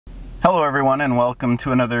Hello everyone, and welcome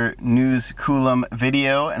to another News Coolum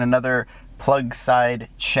video and another plug side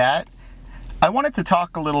chat. I wanted to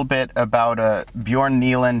talk a little bit about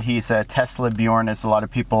Bjorn. He's a Tesla Bjorn, as a lot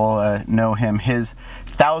of people know him. His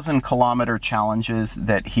 1,000-kilometer challenges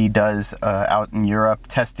that he does out in Europe,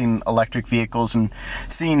 testing electric vehicles and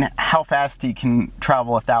seeing how fast he can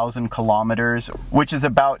travel 1,000 kilometers, which is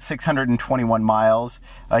about 621 miles.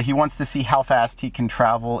 He wants to see how fast he can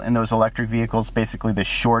travel in those electric vehicles, basically the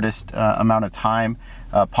shortest amount of time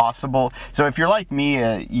possible. So if you're like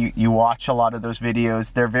me, you watch a lot of those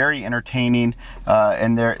videos. They're very entertaining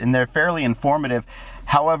and they're fairly informative.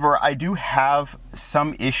 However, I do have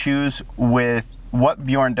some issues with what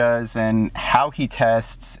Bjorn does and how he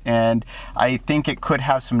tests, and I think it could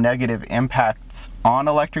have some negative impacts on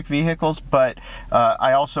electric vehicles, but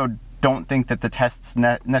I also don't think that the tests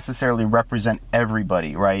necessarily represent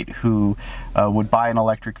everybody, right, who would buy an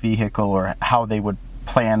electric vehicle or how they would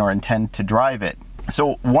plan or intend to drive it.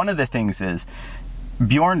 So one of the things is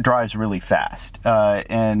Bjorn drives really fast,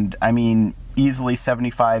 and I mean easily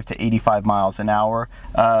 75 to 85 miles an hour,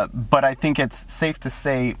 but I think it's safe to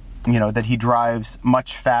say, you know, that he drives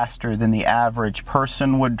much faster than the average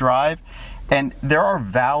person would drive. And there are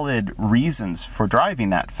valid reasons for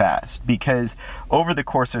driving that fast, because over the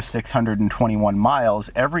course of 621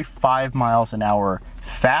 miles, every 5 miles an hour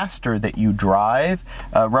faster that you drive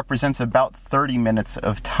represents about 30 minutes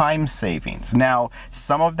of time savings. Now,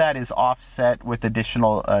 some of that is offset with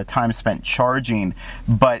additional time spent charging,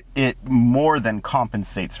 but it more than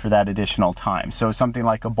compensates for that additional time. So something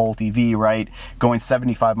like a Bolt EV, right, going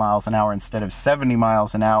 75 miles an hour instead of 70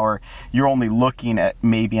 miles an hour, you're only looking at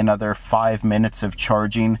maybe another 5 minutes of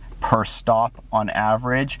charging per stop on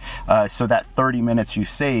average. So that 30 minutes you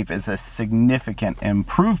save is a significant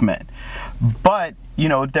improvement. But you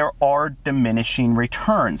know, there are diminishing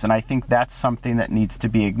returns, and I think that's something that needs to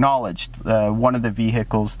be acknowledged. One of the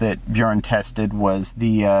vehicles that Bjorn tested was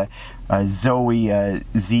the Zoe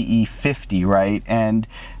ZE50, right? And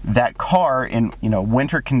that car, in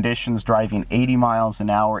winter conditions, driving 80 miles an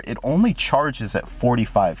hour, it only charges at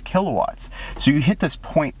 45 kilowatts. So you hit this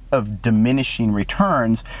point of diminishing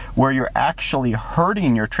returns where you're actually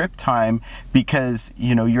hurting your trip time, because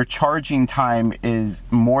your charging time is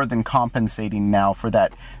more than compensating now for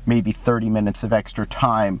that maybe 30 minutes of extra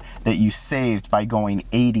time that you saved by going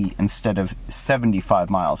 80 instead of 75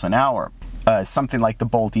 miles an hour. Something like the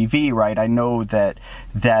Bolt EV, right? I know that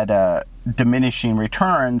diminishing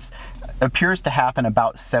returns appears to happen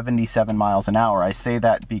about 77 miles an hour. I say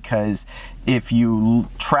that because if you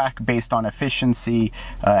track based on efficiency,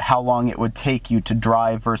 how long it would take you to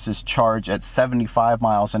drive versus charge at 75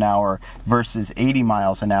 miles an hour versus 80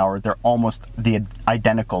 miles an hour, they're almost the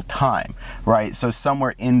identical time, right? So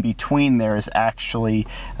somewhere in between there is actually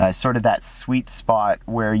sort of that sweet spot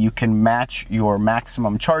where you can match your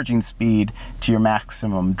maximum charging speed to your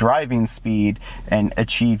maximum driving speed and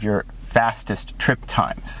achieve your fastest trip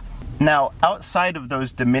times. Now, outside of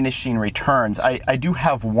those diminishing returns, I do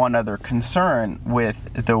have one other concern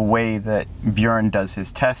with the way that Bjorn does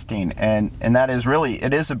his testing, and that is really,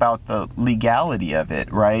 it is about the legality of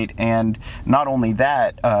it, right? And not only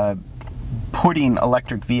that, putting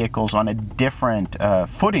electric vehicles on a different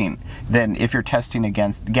footing than if you're testing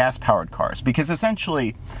against gas-powered cars. Because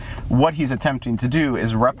essentially, what he's attempting to do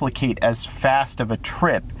is replicate as fast of a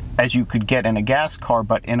trip as you could get in a gas car,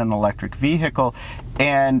 but in an electric vehicle.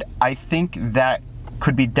 And I think that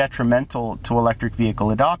could be detrimental to electric vehicle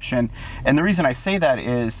adoption. And the reason I say that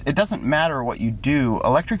is it doesn't matter what you do.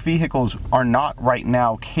 Electric vehicles are not right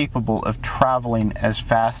now capable of traveling as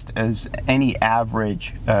fast as any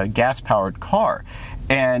average gas-powered car.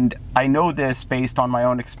 And I know this based on my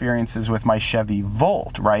own experiences with my Chevy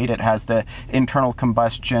Volt, right? It has the internal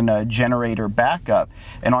combustion generator backup.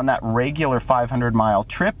 And on that regular 500-mile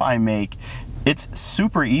trip I make, it's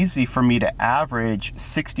super easy for me to average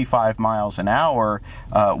 65 miles an hour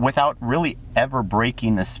without really ever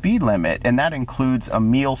breaking the speed limit. And that includes a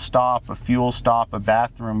meal stop, a fuel stop, a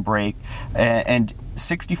bathroom break, and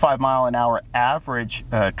 65 mile an hour average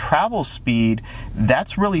travel speed.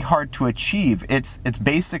 That's really hard to achieve. It's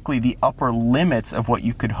basically the upper limits of what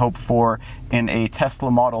you could hope for in a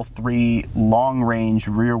Tesla Model 3 long-range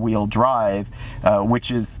rear-wheel drive,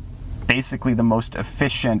 which is basically the most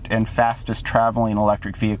efficient and fastest traveling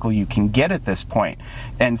electric vehicle you can get at this point.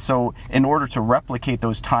 And so in order to replicate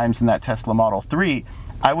those times in that Tesla Model 3,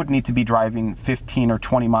 I would need to be driving 15 or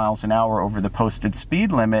 20 miles an hour over the posted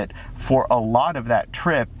speed limit for a lot of that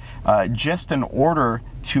trip, just in order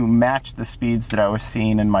to match the speeds that I was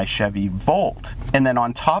seeing in my Chevy Volt. And then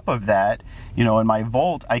on top of that, in my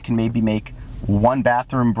Volt, I can maybe make one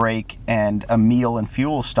bathroom break and a meal and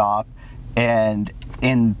fuel stop, And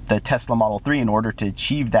in the Tesla Model 3, in order to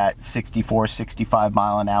achieve that 64, 65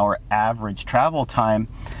 mile an hour average travel time,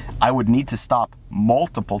 I would need to stop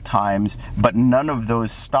multiple times, but none of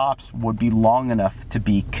those stops would be long enough to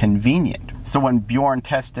be convenient. So when Bjorn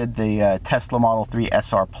tested the Tesla Model 3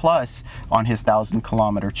 SR Plus on his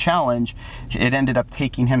 1,000-kilometer challenge, it ended up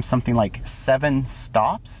taking him something like 7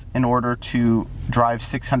 stops in order to drive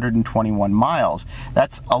 621 miles.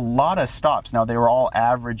 That's a lot of stops. Now, they were all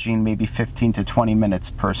averaging maybe 15 to 20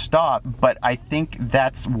 minutes per stop, but I think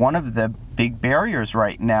that's one of the big barriers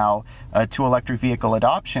right now to electric vehicle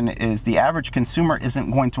adoption is the average consumer isn't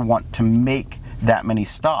going to want to make that many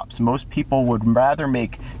stops. Most people would rather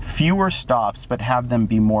make fewer stops but have them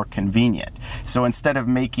be more convenient. So instead of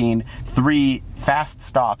making 3 fast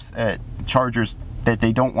stops at chargers that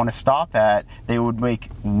they don't want to stop at, they would make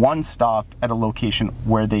 1 stop at a location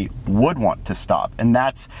where they would want to stop. And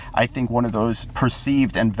that's, I think, one of those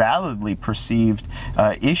perceived and validly perceived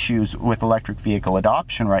issues with electric vehicle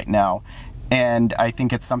adoption right now. And I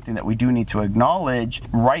think it's something that we do need to acknowledge.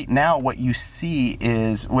 Right now, what you see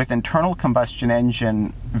is with internal combustion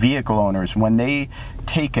engine vehicle owners, when they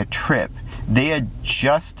take a trip, they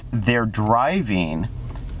adjust their driving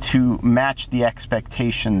to match the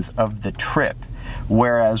expectations of the trip.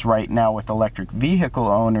 Whereas right now with electric vehicle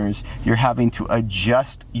owners, you're having to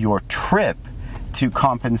adjust your trip to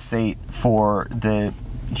compensate for the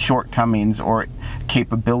shortcomings or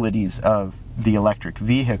capabilities of the electric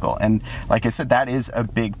vehicle. And like I said, that is a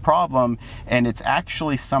big problem, and it's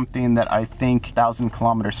actually something that I think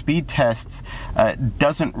 1,000-kilometer speed tests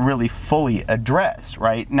doesn't really fully address,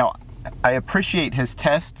 right? Now, I appreciate his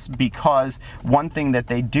tests because one thing that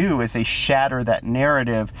they do is they shatter that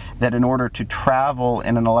narrative that in order to travel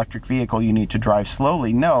in an electric vehicle you need to drive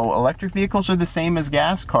slowly. No, electric vehicles are the same as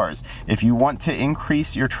gas cars. If you want to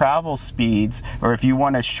increase your travel speeds, or if you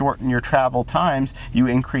want to shorten your travel times, you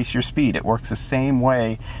increase your speed. It works the same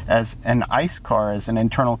way as an ICE car, as an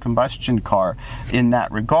internal combustion car in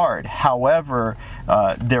that regard. However,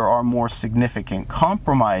 there are more significant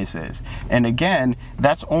compromises. And again,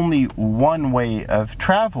 that's only one way of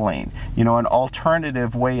traveling. You know, an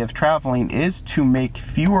alternative way of traveling is to make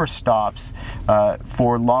fewer stops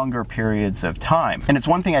for longer periods of time. And it's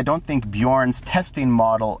one thing I don't think Bjorn's testing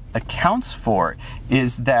model accounts for,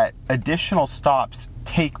 is that additional stops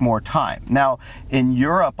take more time. Now, in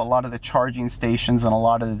Europe, a lot of the charging stations and a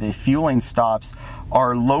lot of the fueling stops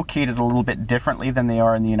are located a little bit differently than they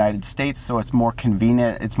are in the United States, so it's more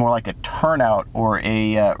convenient. It's more like a turnout or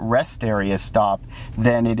a rest area stop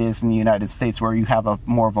than it is in the United States, where you have a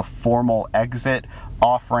more of a formal exit,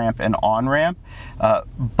 off-ramp and on-ramp.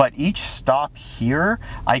 But each stop here,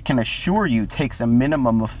 I can assure you, takes a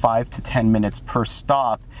minimum of 5 to 10 minutes per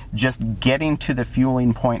stop, just getting to the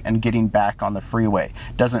fueling point and getting back on the freeway.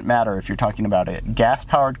 Doesn't matter if you're talking about a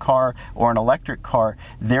gas-powered car or an electric car,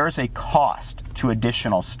 there's a cost to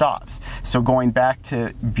additional stops. So going back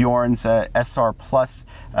to Bjorn's SR Plus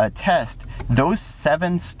test, those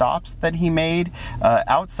 7 stops that he made,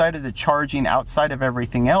 outside of the charging, outside of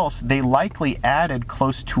everything else, they likely added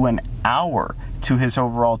close to an hour to his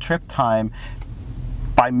overall trip time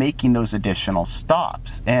by making those additional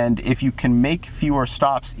stops. And if you can make fewer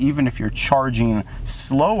stops, even if you're charging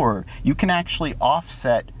slower, you can actually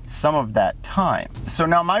offset some of that time. So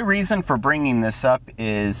now my reason for bringing this up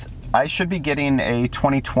is I should be getting a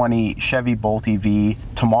 2020 Chevy Bolt EV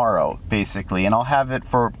tomorrow, basically, and I'll have it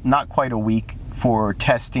for not quite a week for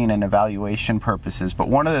testing and evaluation purposes. But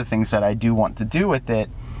one of the things that I do want to do with it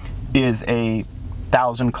is a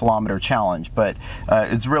 1,000-kilometer challenge, but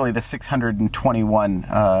it's really the 621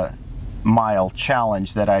 mile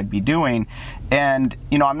challenge that I'd be doing. And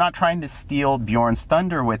you know, I'm not trying to steal Bjorn's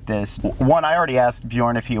thunder with this. One, I already asked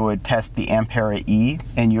Bjorn if he would test the Ampera E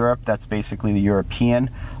in Europe. That's basically the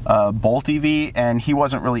European Bolt EV, and he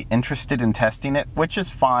wasn't really interested in testing it, which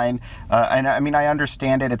is fine. And I mean, I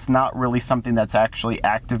understand it. It's not really something that's actually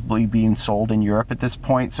actively being sold in Europe at this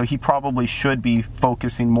point, so he probably should be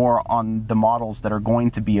focusing more on the models that are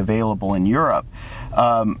going to be available in Europe.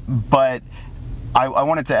 But I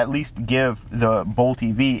wanted to at least give the Bolt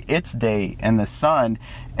EV its day in the sun,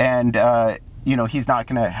 and you know, he's not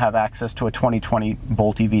going to have access to a 2020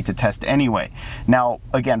 Bolt EV to test anyway. Now,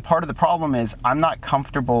 again, part of the problem is I'm not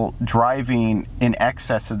comfortable driving in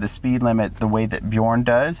excess of the speed limit the way that Bjorn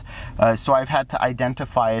does, so I've had to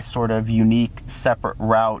identify a sort of unique separate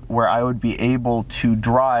route where I would be able to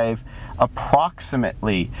drive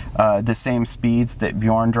approximately the same speeds that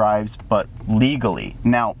Bjorn drives, but legally.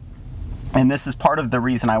 Now, and this is part of the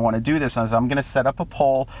reason I want to do this, is I'm going to set up a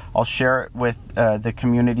poll. I'll share it with the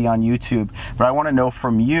community on YouTube, but I want to know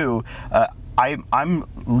from you. I'm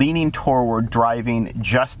leaning toward driving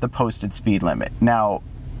just the posted speed limit. Now,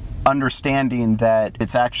 understanding that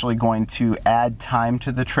it's actually going to add time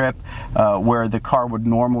to the trip where the car would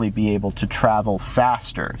normally be able to travel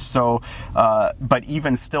faster. So, but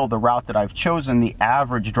even still, the route that I've chosen, the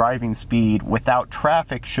average driving speed without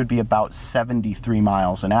traffic should be about 73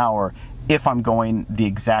 miles an hour if I'm going the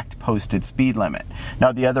exact posted speed limit.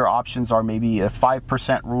 Now, the other options are maybe a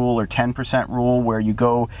 5% rule or 10% rule where you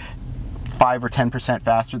go 5 or 10%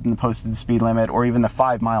 faster than the posted speed limit, or even the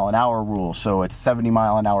 5 mile an hour rule. So it's 70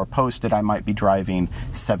 mile an hour posted, I might be driving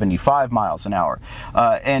 75 miles an hour.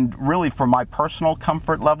 And really, for my personal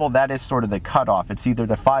comfort level, that is sort of the cutoff. It's either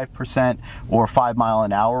the 5% or 5 mile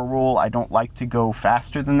an hour rule. I don't like to go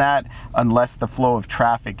faster than that unless the flow of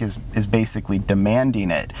traffic is basically demanding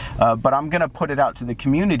it. But I'm going to put it out to the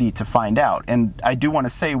community to find out. And I do want to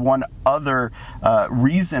say one other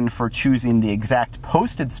reason for choosing the exact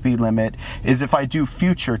posted speed limit is if I do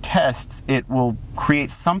future tests, it will create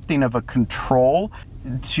something of a control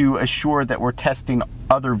to assure that we're testing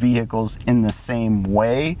other vehicles in the same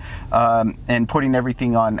way and putting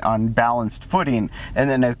everything on balanced footing. And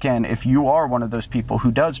then again, if you are one of those people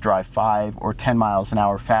who does drive 5 or 10 miles an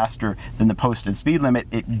hour faster than the posted speed limit,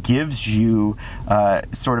 it gives you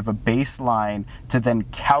sort of a baseline to then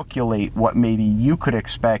calculate what maybe you could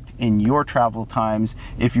expect in your travel times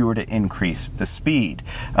if you were to increase the speed.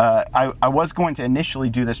 I was going to initially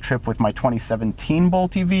do this trip with my 2017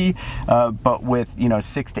 Bolt EV, but with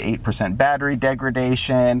 6 to 8% battery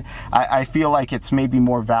degradation, I feel like it's maybe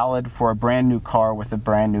more valid for a brand new car with a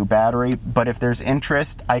brand new battery. But if there's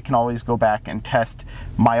interest, I can always go back and test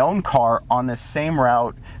my own car on the same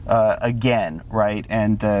route again, right?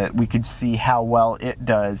 And we could see how well it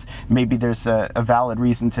does. Maybe there's a valid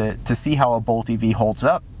reason to see how a Bolt EV holds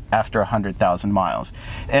up after 100,000 miles.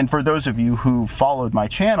 And for those of you who followed my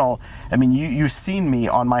channel, I mean, you've seen me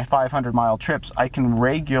on my 500-mile trips. I can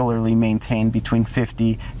regularly maintain between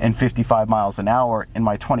 50 and 55 miles an hour in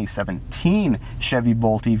my 2017 Chevy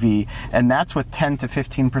Bolt EV, and that's with 10 to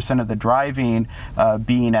 15% of the driving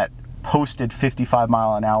being at posted 55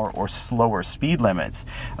 mile an hour or slower speed limits.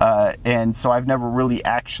 And so I've never really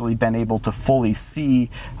actually been able to fully see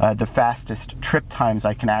the fastest trip times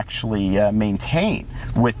I can actually maintain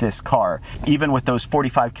with this car. Even with those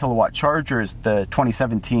 45 kilowatt chargers, the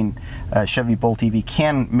 2017 Chevy Bolt EV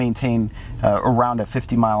can maintain around a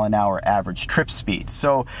 50 mile an hour average trip speed.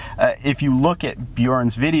 So if you look at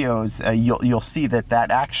Bjorn's videos, you'll see that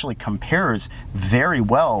actually compares very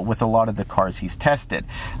well with a lot of the cars he's tested.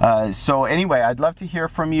 So anyway, I'd love to hear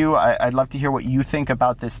from you. I'd love to hear what you think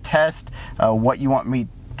about this test, what you want me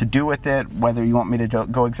to do with it, whether you want me to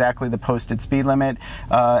go exactly the posted speed limit,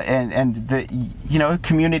 and the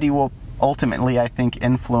community will ultimately, I think,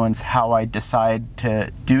 influence how I decide to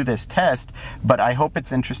do this test. But I hope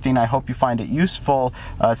it's interesting. I hope you find it useful.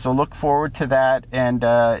 So look forward to that. And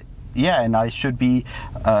yeah, and I should be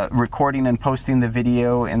recording and posting the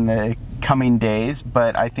video in the coming days,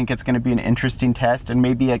 but I think it's going to be an interesting test and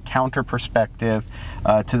maybe a counter perspective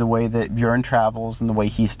to the way that Bjorn travels and the way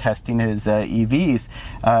he's testing his EVs.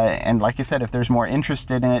 And like I said, if there's more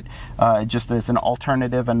interest in it, just as an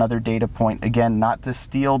alternative, another data point, again, not to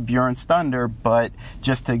steal Bjorn's thunder, but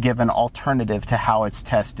just to give an alternative to how it's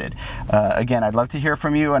tested. Again, I'd love to hear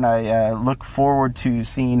from you, and I look forward to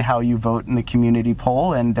seeing how you vote in the community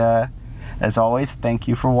poll. And as always, thank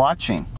you for watching.